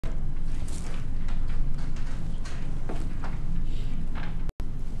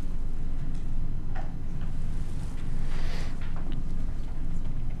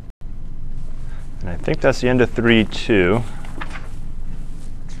think that's the end of 3.2.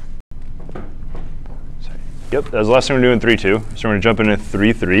 Yep, that was the last thing we're doing in 3.2. So we're going to jump into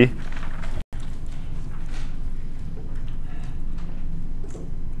 3.3.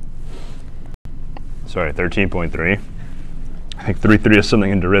 Sorry, 13.3. I think 3.3 is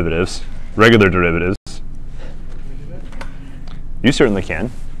something in derivatives, regular derivatives. You certainly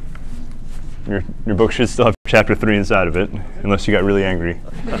can. Your book should still have chapter 3 inside of it, unless you got really angry.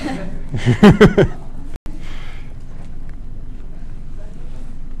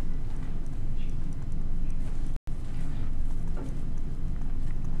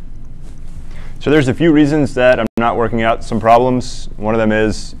 So there's a few reasons that I'm not working out some problems. One of them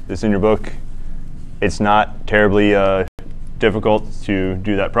is, it's in your book. It's not terribly difficult to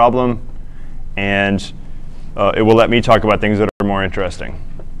do that problem. And it will let me talk about things that are more interesting.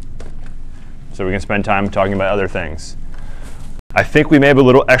 So we can spend time talking about other things. I think we may have a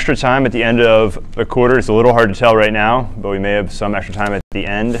little extra time at the end of the quarter. It's a little hard to tell right now, but we may have some extra time at the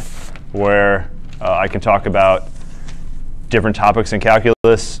end where I can talk about different topics in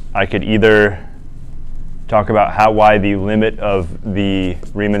calculus. I could either talk about why the limit of the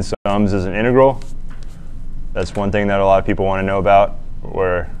Riemann sums is an integral. That's one thing that a lot of people want to know about,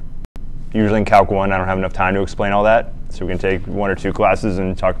 where usually in Calc 1 I don't have enough time to explain all that. So we can take 1 or 2 classes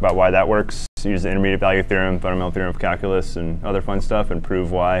and talk about why that works, use the intermediate value theorem, fundamental theorem of calculus, and other fun stuff, and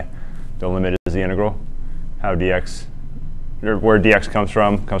prove why the limit is the integral. How dx, or where dx comes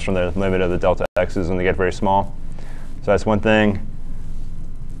from the limit of the delta x's when they get very small. So that's one thing.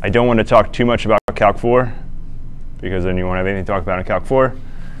 I don't want to talk too much about Calc 4, because then you won't have anything to talk about in Calc 4.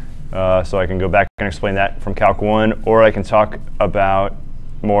 So I can go back and explain that from Calc 1, or I can talk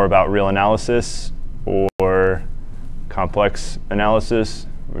more about real analysis or complex analysis,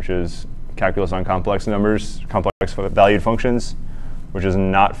 which is calculus on complex numbers, complex valued functions, which is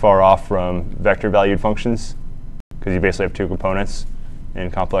not far off from vector valued functions, because you basically have 2 components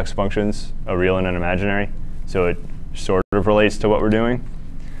in complex functions, a real and an imaginary. So it sort of relates to what we're doing.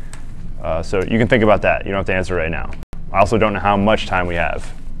 So you can think about that. You don't have to answer right now. I also don't know how much time we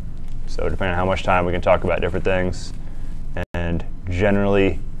have. So depending on how much time, we can talk about different things. And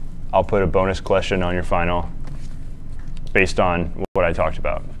generally, I'll put a bonus question on your final based on what I talked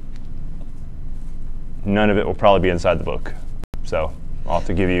about. None of it will probably be inside the book. So I'll have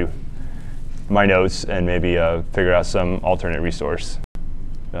to give you my notes and maybe figure out some alternate resource,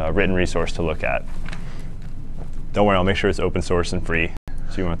 written resource to look at. Don't worry, I'll make sure it's open source and free,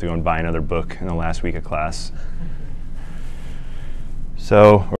 so you won't have to go and buy another book in the last week of class.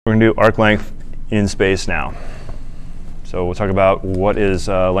 So we're going to do arc length in space now. So we'll talk about what is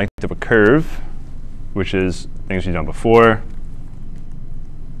length of a curve, which is things we've done before.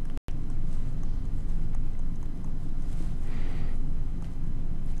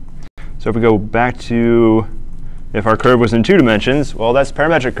 So if we go back to if our curve was in 2 dimensions, well, that's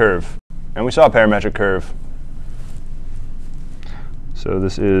parametric curve. And we saw a parametric curve. So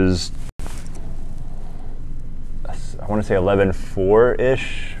this is, I want to say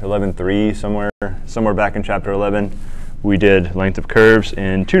 11.4-ish, 11.3, somewhere back in chapter 11. We did length of curves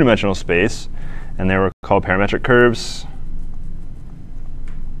in 2-dimensional space, and they were called parametric curves.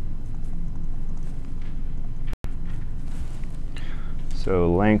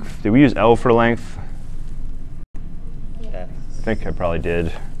 So length, did we use L for length? Yes. I think I probably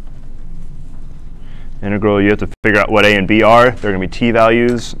did. Integral, you have to figure out what a and b are. They're going to be t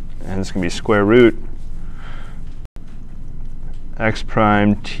values, and it's going to be square root x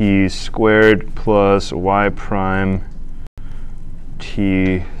prime t squared plus y prime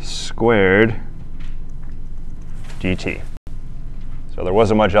t squared dt. So there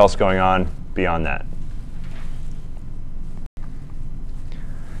wasn't much else going on beyond that.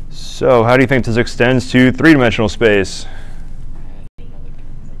 So how do you think this extends to 3-dimensional space?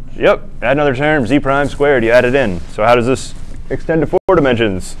 Yep, add another term, z prime squared, you add it in. So how does this extend to 4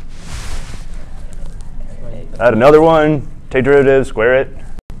 dimensions? Add another one, take derivative, square it,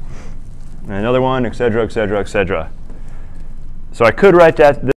 and another one, etc., etc., etc. So I could write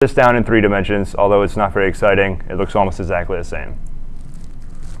this down in 3 dimensions, although it's not very exciting. It looks almost exactly the same.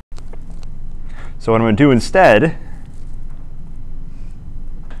 So what I'm going to do instead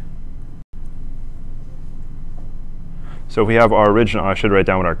so if we have our original, I should write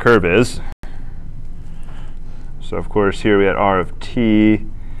down what our curve is. So of course here we had r of t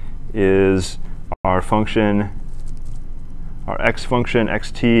is our function, our x function,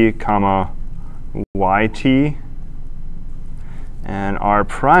 xt, comma, yt. And r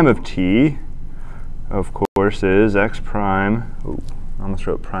prime of t, of course, is x prime, I almost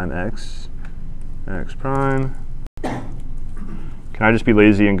wrote prime x prime. Can I just be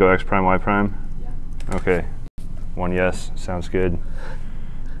lazy and go x prime, y prime? Okay, one yes, sounds good.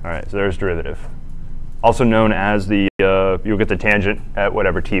 All right, so there's derivative. Also known as the, you'll get the tangent at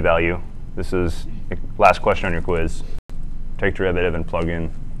whatever t value. This is the last question on your quiz. Take derivative and plug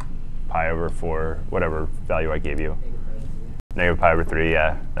in pi over 4, whatever value I gave you. Negative pi over 3,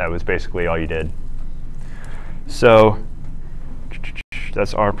 yeah, that was basically all you did. So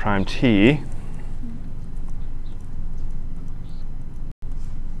that's r prime t.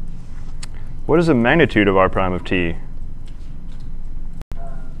 What is the magnitude of r prime of t?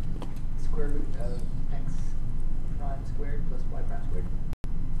 Square root of x prime squared plus y prime squared.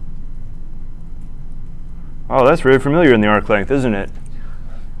 Oh, that's very familiar in the arc length, isn't it?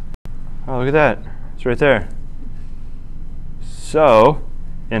 Oh, look at that. It's right there. So,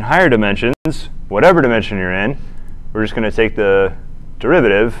 in higher dimensions, whatever dimension you're in, we're just going to take the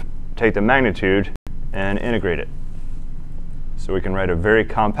derivative, take the magnitude, and integrate it. So we can write a very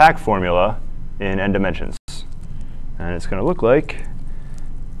compact formula in n dimensions. And it's going to look like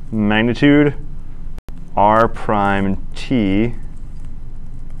magnitude r prime t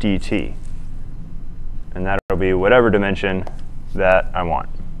dt. And that'll be whatever dimension that I want.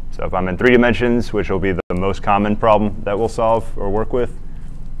 So if I'm in 3 dimensions, which will be the most common problem that we'll solve or work with,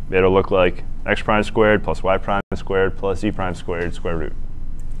 it'll look like x prime squared plus y prime squared plus z prime squared square root.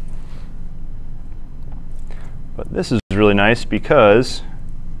 But this is really nice because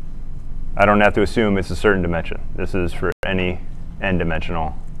I don't have to assume it's a certain dimension. This is for any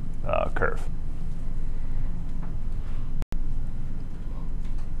n-dimensional curve.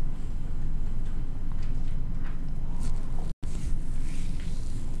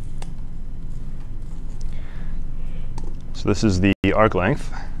 So this is the arc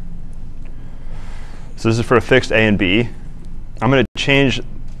length. So this is for a fixed a and b. I'm going to change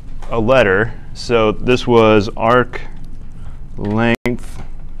a letter. So this was arc length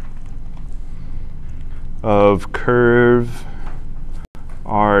of curve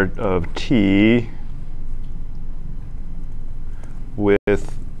r of t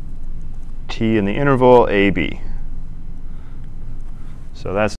with t in the interval ab.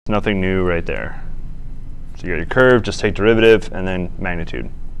 So that's nothing new right there. So you got your curve, just take derivative, and then magnitude.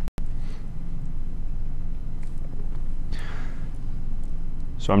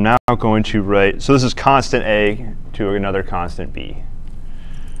 So I'm now going to write, so this is constant a to another constant b.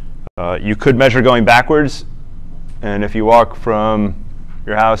 You could measure going backwards, and if you walk from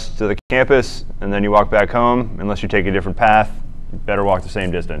your house to the campus, and then you walk back home, unless you take a different path, you better walk the same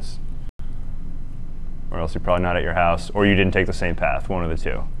distance. Or else you're probably not at your house, or you didn't take the same path, one of the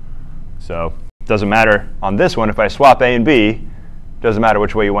two. So it doesn't matter on this one, if I swap a and b, it doesn't matter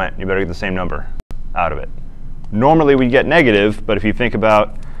which way you went, you better get the same number out of it. Normally we get negative, but if you think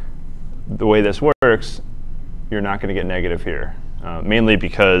about the way this works, you're not going to get negative here. Mainly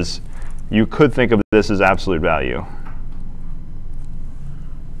because you could think of this as absolute value.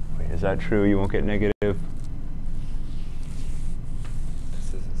 Wait, is that true? You won't get negative?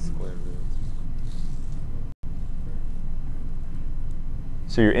 This is a square root.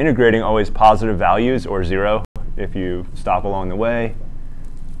 So you're integrating always positive values or 0 if you stop along the way.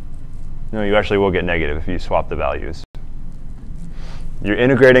 No, you actually will get negative if you swap the values. You're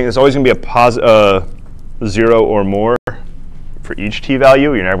integrating, there's always going to be a 0 or more for each t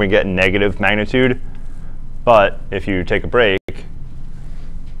value. You're never going to get negative magnitude. But if you take a break,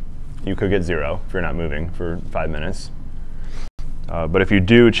 you could get 0 if you're not moving for 5 minutes. But if you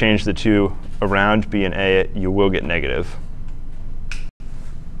do change the two around, b and a, you will get negative.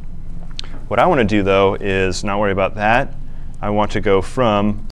 What I want to do, though, is not worry about that. I want to go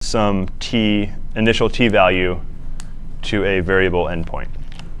from some initial t value to a variable endpoint.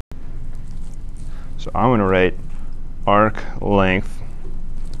 So I'm going to write arc length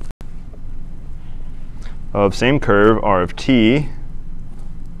of same curve, r of t,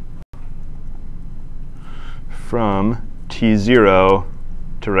 from t0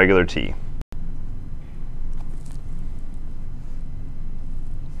 to regular t.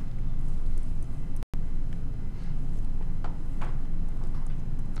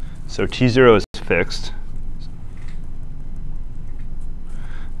 So t0 is fixed,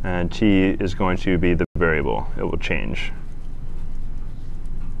 and t is going to be the variable. It will change.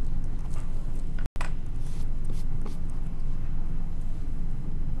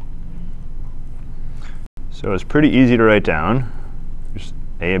 So it's pretty easy to write down. Just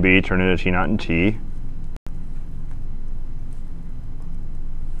a and b turn into t naught and t.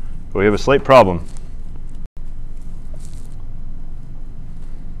 But we have a slight problem.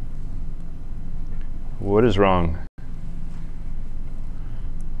 What is wrong?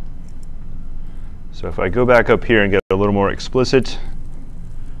 So if I go back up here and get a little more explicit,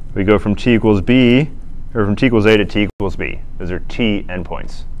 we go from t equals b or from t equals a to t equals b. Those are t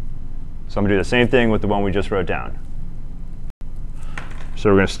endpoints. So I'm going to do the same thing with the one we just wrote down. So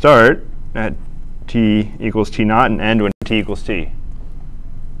we're going to start at t equals t naught and end when t equals t.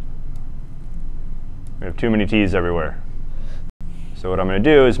 We have too many t's everywhere. So what I'm going to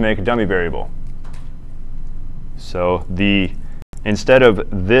do is make a dummy variable. So instead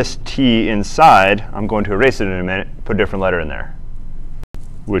of this t inside, I'm going to erase it in a minute, put a different letter in there.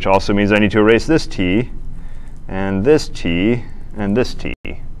 Which also means I need to erase this t, and this t, and this t.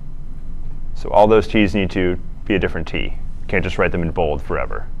 So all those t's need to be a different t. Can't just write them in bold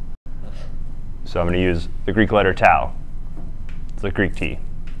forever. So I'm going to use the Greek letter tau. It's a Greek t.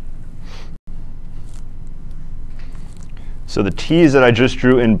 So the t's that I just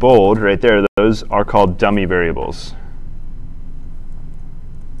drew in bold right there, those are called dummy variables.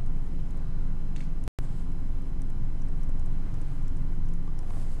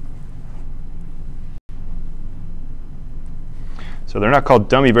 So they're not called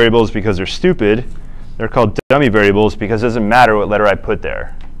dummy variables because they're stupid. They're called dummy variables because it doesn't matter what letter I put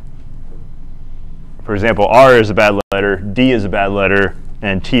there. For example, R is a bad letter, D is a bad letter,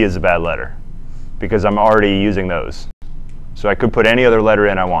 and T is a bad letter because I'm already using those. So I could put any other letter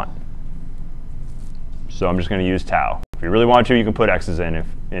in I want. So I'm just going to use tau. If you really want to, you can put x's in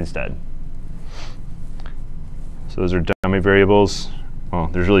instead. So those are dummy variables. Well,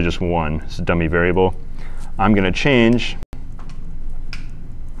 there's really just one. It's a dummy variable. I'm going to change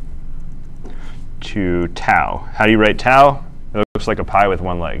to tau. How do you write tau? It looks like a pie with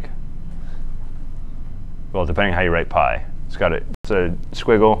one leg. Well, depending how you write pi. It's a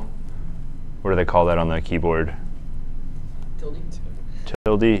squiggle. What do they call that on the keyboard? Tilde?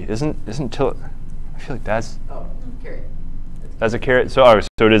 Tilde. Isn't tilde? I feel like that's. Oh, caret. That's a caret. So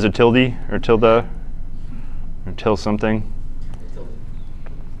it is a tilde or tilde or til something. Tilde.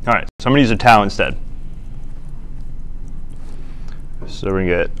 All right. So I'm going to use a tau instead. So we're going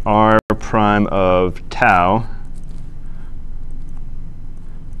to get r prime of tau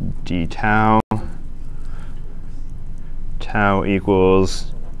d tau. Tau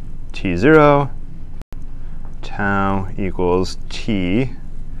equals t0. Tau equals t.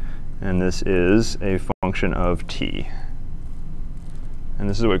 And this is a function of t. And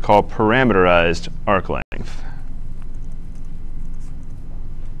this is what we call parameterized arc length.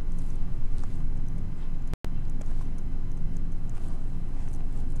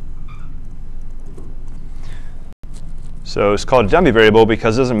 So it's called a dummy variable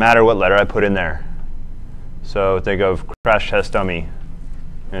because it doesn't matter what letter I put in there. So think of crash test dummy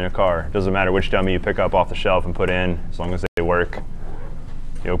in a car. It doesn't matter which dummy you pick up off the shelf and put in, as long as they work,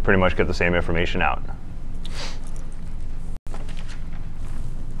 you'll pretty much get the same information out.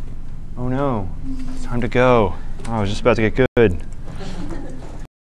 Oh no, it's time to go. Oh, I was just about to get good.